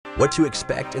What to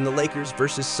expect in the Lakers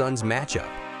versus Suns matchup.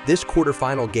 This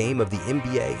quarterfinal game of the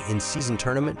NBA in-season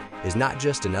tournament is not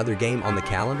just another game on the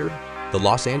calendar. The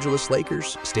Los Angeles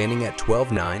Lakers, standing at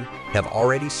 12-9, have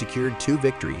already secured 2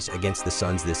 victories against the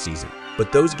Suns this season.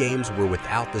 But those games were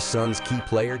without the Suns' key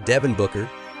player, Devin Booker.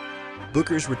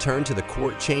 Booker's return to the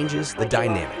court changes the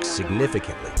dynamics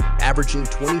significantly, averaging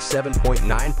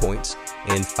 27.9 points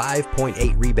and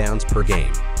 5.8 rebounds per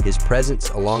game. His presence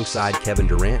alongside Kevin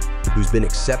Durant, who's been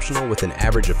exceptional with an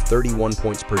average of 31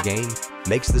 points per game,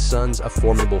 makes the Suns a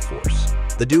formidable force.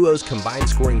 The duo's combined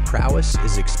scoring prowess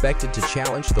is expected to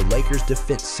challenge the Lakers'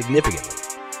 defense significantly.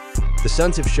 The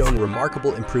Suns have shown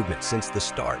remarkable improvement since the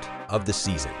start of the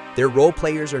season. Their role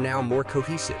players are now more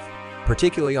cohesive,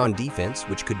 particularly on defense,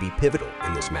 which could be pivotal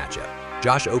in this matchup.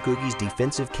 Josh Okogie's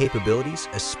defensive capabilities,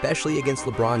 especially against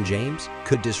LeBron James,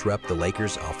 could disrupt the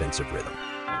Lakers' offensive rhythm.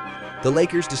 The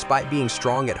Lakers, despite being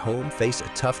strong at home, face a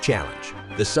tough challenge.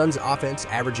 The Suns' offense,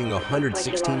 averaging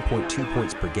 116.2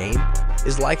 points per game,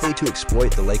 is likely to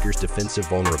exploit the Lakers' defensive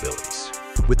vulnerabilities.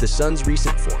 With the Suns'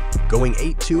 recent form, going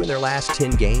 8-2 in their last 10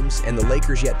 games, and the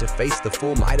Lakers yet to face the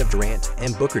full might of Durant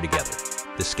and Booker together,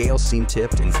 the scales seem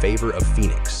tipped in favor of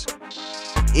Phoenix.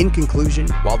 In conclusion,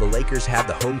 while the Lakers have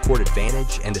the home court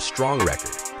advantage and a strong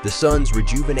record, the Suns,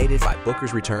 rejuvenated by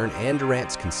Booker's return and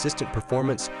Durant's consistent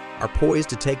performance, are poised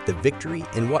to take the victory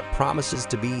in what promises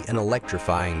to be an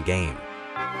electrifying game.